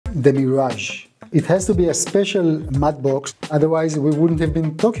the Mirage. It has to be a special matte box, otherwise we wouldn't have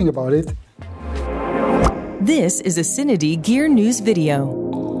been talking about it. This is a CineD Gear News video.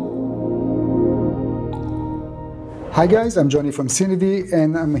 Hi guys, I'm Johnny from CineD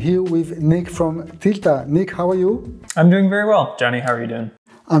and I'm here with Nick from Tilta. Nick, how are you? I'm doing very well. Johnny, how are you doing?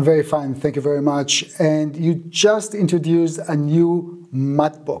 I'm very fine, thank you very much. And you just introduced a new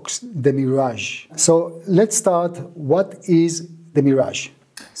matte box, the Mirage. So let's start. What is the Mirage?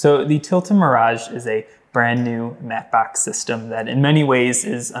 So the Tilta Mirage is a brand new matte box system that in many ways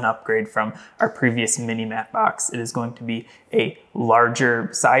is an upgrade from our previous mini matte box. It is going to be a larger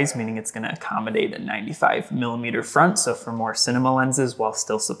size, meaning it's going to accommodate a 95mm front. So for more cinema lenses while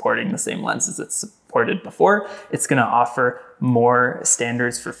still supporting the same lenses it's supported before. It's going to offer more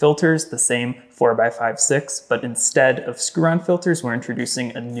standards for filters, the same 4x5.6, but instead of screw-on filters, we're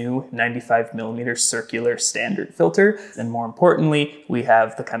introducing a new 95mm circular standard filter. And more importantly, we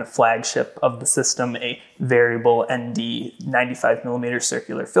have the kind of flagship of the system, a variable ND 95mm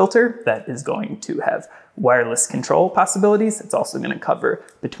circular filter that is going to have wireless control possibilities. It's also going to cover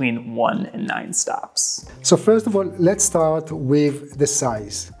between 1 and 9 stops. So first of all, let's start with the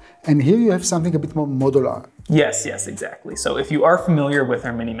size. And here you have something a bit more modular. Yes, exactly. So if you are familiar with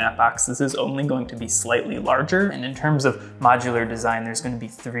our mini matte box, this is only going to be slightly larger. And in terms of modular design, there's going to be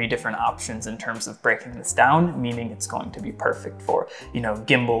 3 different options in terms of breaking this down, meaning it's going to be perfect for,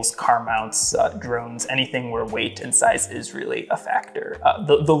 gimbals, car mounts, drones, anything where weight and size is really a factor.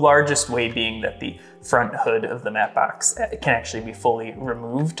 The largest way being that the front hood of the matte box can actually be fully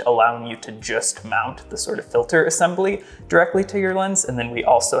removed, allowing you to just mount the sort of filter assembly directly to your lens. And then we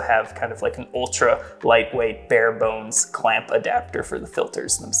also have kind of like an ultra lightweight bare bones clamp adapter for the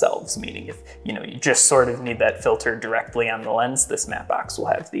filters themselves, meaning if you just sort of need that filter directly on the lens, this matte box will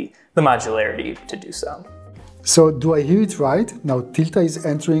have the modularity to do so. So do I hear it right? Now Tilta is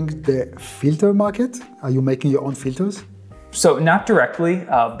entering the filter market. Are you making your own filters? So not directly,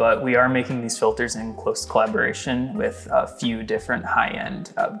 but we are making these filters in close collaboration with a few different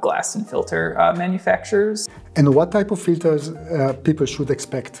high-end glass and filter manufacturers. And what type of filters people should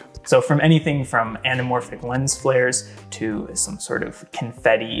expect? So from anything from anamorphic lens flares to some sort of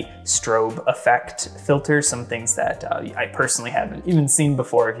confetti strobe effect filters, some things that I personally haven't even seen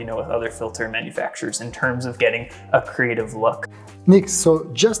before, with other filter manufacturers in terms of getting a creative look. Nick, so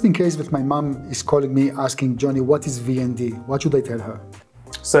just in case that my mom is calling me asking, Johnny, what is VND? What should I tell her?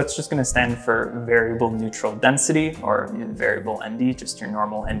 So it's just going to stand for variable neutral density, or variable ND, just your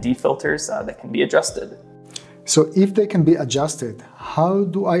normal ND filters that can be adjusted. So if they can be adjusted, how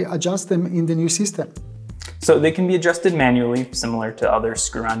do I adjust them in the new system? So they can be adjusted manually, similar to other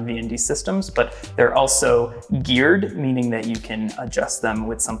screw-on VND systems, but they're also geared, meaning that you can adjust them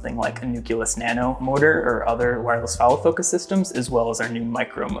with something like a nucleus nano motor or other wireless follow focus systems, as well as our new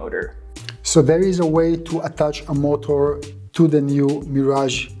micro motor. So there is a way to attach a motor to the new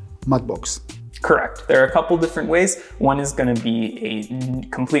Mirage matte box. Correct. There are a couple different ways. One is going to be a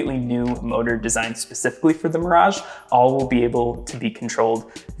completely new motor designed specifically for the Mirage. All will be able to be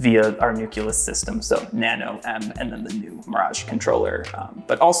controlled via our nucleus system, so Nano M, and then the new Mirage controller,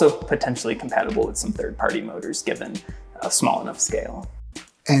 but also potentially compatible with some third-party motors given a small enough scale.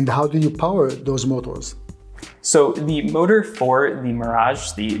 And how do you power those motors? So the motor for the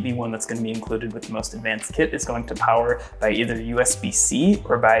Mirage, the one that's going to be included with the most advanced kit, is going to power by either USB-C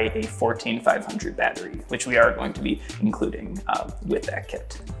or by a 14500 battery, which we are going to be including with that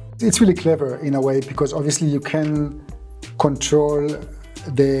kit. It's really clever in a way, because obviously you can control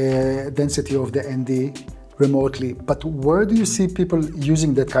the density of the ND remotely, but where do you see people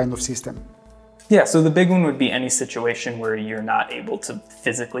using that kind of system? Yeah, so the big one would be any situation where you're not able to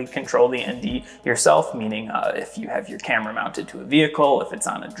physically control the ND yourself, meaning if you have your camera mounted to a vehicle, if it's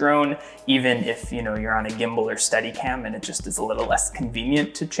on a drone, even if you're on a gimbal or Steadicam and it just is a little less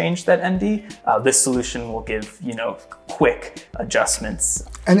convenient to change that ND, this solution will give quick adjustments.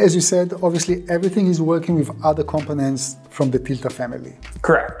 And as you said, obviously everything is working with other components from the Tilta family.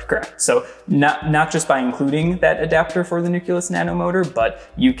 Correct. So not just by including that adapter for the nucleus nano motor,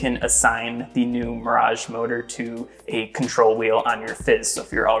 but you can assign the new Mirage motor to a control wheel on your Fizz. So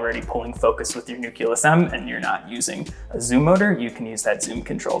if you're already pulling focus with your nucleus M and you're not using a zoom motor, you can use that zoom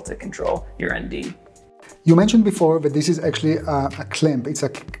control to control your ND. You mentioned before that this is actually a clamp. It's a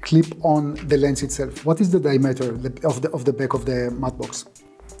clip on the lens itself. What is the diameter of the back of the matte box?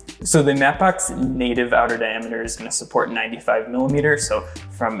 So the matte box native outer diameter is going to support 95mm. So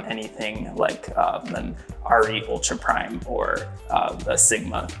from anything like an RE Ultra Prime or a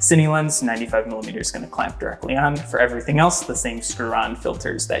Sigma Cine lens, 95mm is going to clamp directly on. For everything else, the same screw-on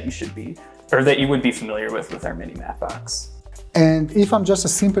filters that you should be, or that you would be familiar with our mini matte box. And if I'm just a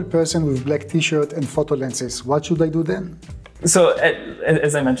simple person with black t-shirt and photo lenses, what should I do then? So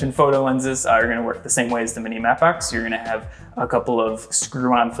as I mentioned, photo lenses are going to work the same way as the mini matte box. You're going to have a couple of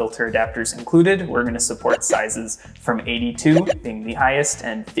screw-on filter adapters included. We're going to support sizes from 82 being the highest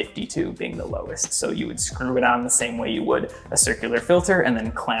and 52 being the lowest. So you would screw it on the same way you would a circular filter and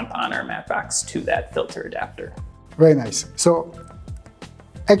then clamp on our matte box to that filter adapter. Very nice. So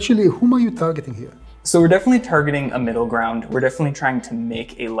actually, whom are you targeting here? So we're definitely targeting a middle ground. We're definitely trying to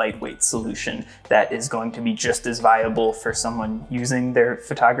make a lightweight solution that is going to be just as viable for someone using their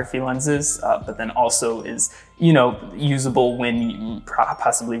photography lenses, but then also is, usable when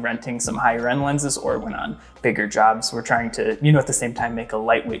possibly renting some higher end lenses or when on bigger jobs. We're trying to, at the same time make a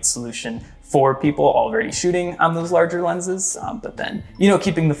lightweight solution for people already shooting on those larger lenses, but then,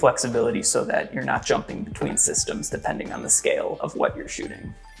 keeping the flexibility so that you're not jumping between systems depending on the scale of what you're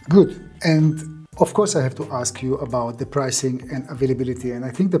shooting. Good. And of course, I have to ask you about the pricing and availability. And I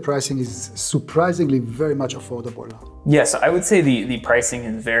think the pricing is surprisingly very much affordable. Yes, I would say the pricing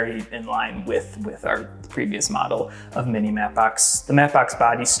is very in line with our previous model of mini matte box. The matte box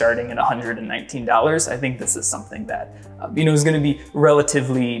body starting at $119. I think this is something that is going to be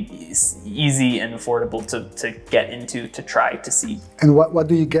relatively easy and affordable to get into, to try to see. And what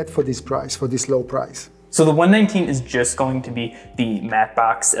do you get for this price, for this low price? So the 119 is just going to be the matte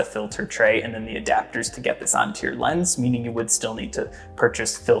box, a filter tray, and then the adapters to get this onto your lens, meaning you would still need to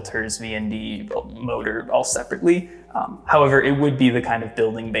purchase filters, VND, motor, all separately. However, it would be the kind of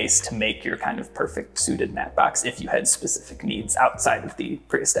building base to make your kind of perfect suited matte box if you had specific needs outside of the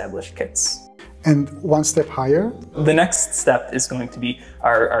pre-established kits. And one step higher? The next step is going to be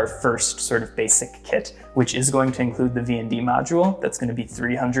our first sort of basic kit, which is going to include the VND module. That's going to be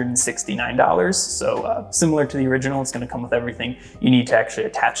 $369. So similar to the original, it's going to come with everything you need to actually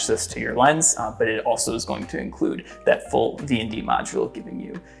attach this to your lens, but it also is going to include that full VND module, giving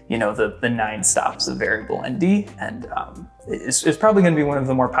you, the 9 stops of variable ND. And it's probably going to be one of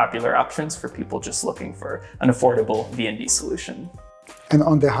the more popular options for people just looking for an affordable VND solution. And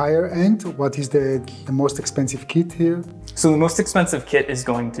on the higher end, what is the most expensive kit here? So the most expensive kit is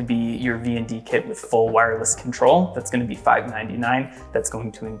going to be your VND kit with full wireless control. That's going to be $599. That's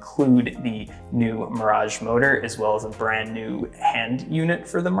going to include the new Mirage motor as well as a brand new hand unit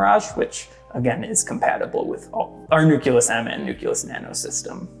for the Mirage, which again is compatible with our Nucleus M and Nucleus Nano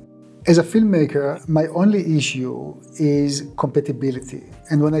system. As a filmmaker, my only issue is compatibility.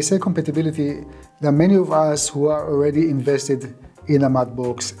 And when I say compatibility, there are many of us who are already invested in a matte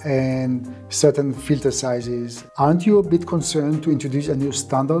box and certain filter sizes. Aren't you a bit concerned to introduce a new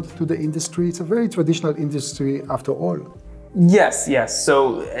standard to the industry? It's a very traditional industry after all. Yes.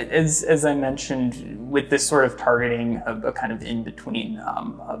 So as I mentioned, with this sort of targeting a kind of in-between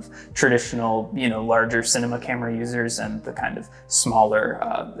of traditional, larger cinema camera users and the kind of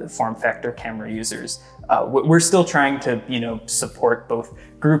smaller form factor camera users, we're still trying to, support both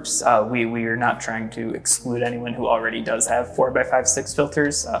groups. We are not trying to exclude anyone who already does have 4x5.6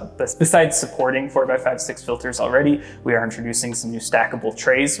 filters. Besides supporting 4x5.6 filters already, we are introducing some new stackable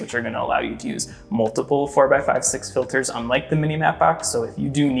trays, which are going to allow you to use multiple 4x5.6 filters, unlike the mini matte box. So if you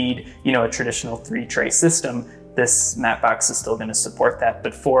do need, a traditional 3-tray system, this matte box is still going to support that.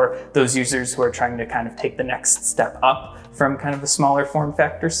 But for those users who are trying to kind of take the next step up from kind of a smaller form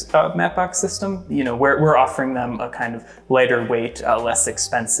factor matte box system, we're offering them a kind of lighter weight, less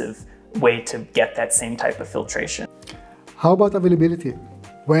expensive way to get that same type of filtration. How about availability?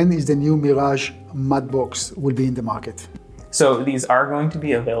 When is the new Mirage matte box will be in the market? So these are going to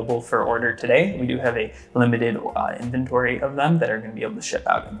be available for order today. We do have a limited inventory of them that are going to be able to ship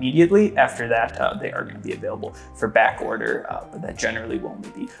out immediately. After that, they are going to be available for back order, but that generally will only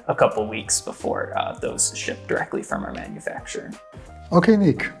be a couple weeks before those ship directly from our manufacturer. Okay,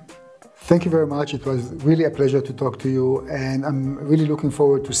 Nick, thank you very much. It was really a pleasure to talk to you, and I'm really looking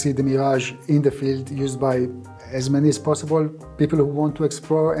forward to see the Mirage in the field used by as many as possible, people who want to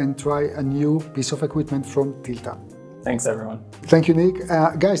explore and try a new piece of equipment from Tilta. Thanks, everyone. Thank you, Nick.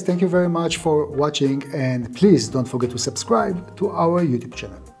 Guys, thank you very much for watching, and please don't forget to subscribe to our YouTube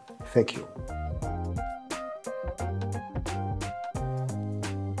channel. Thank you.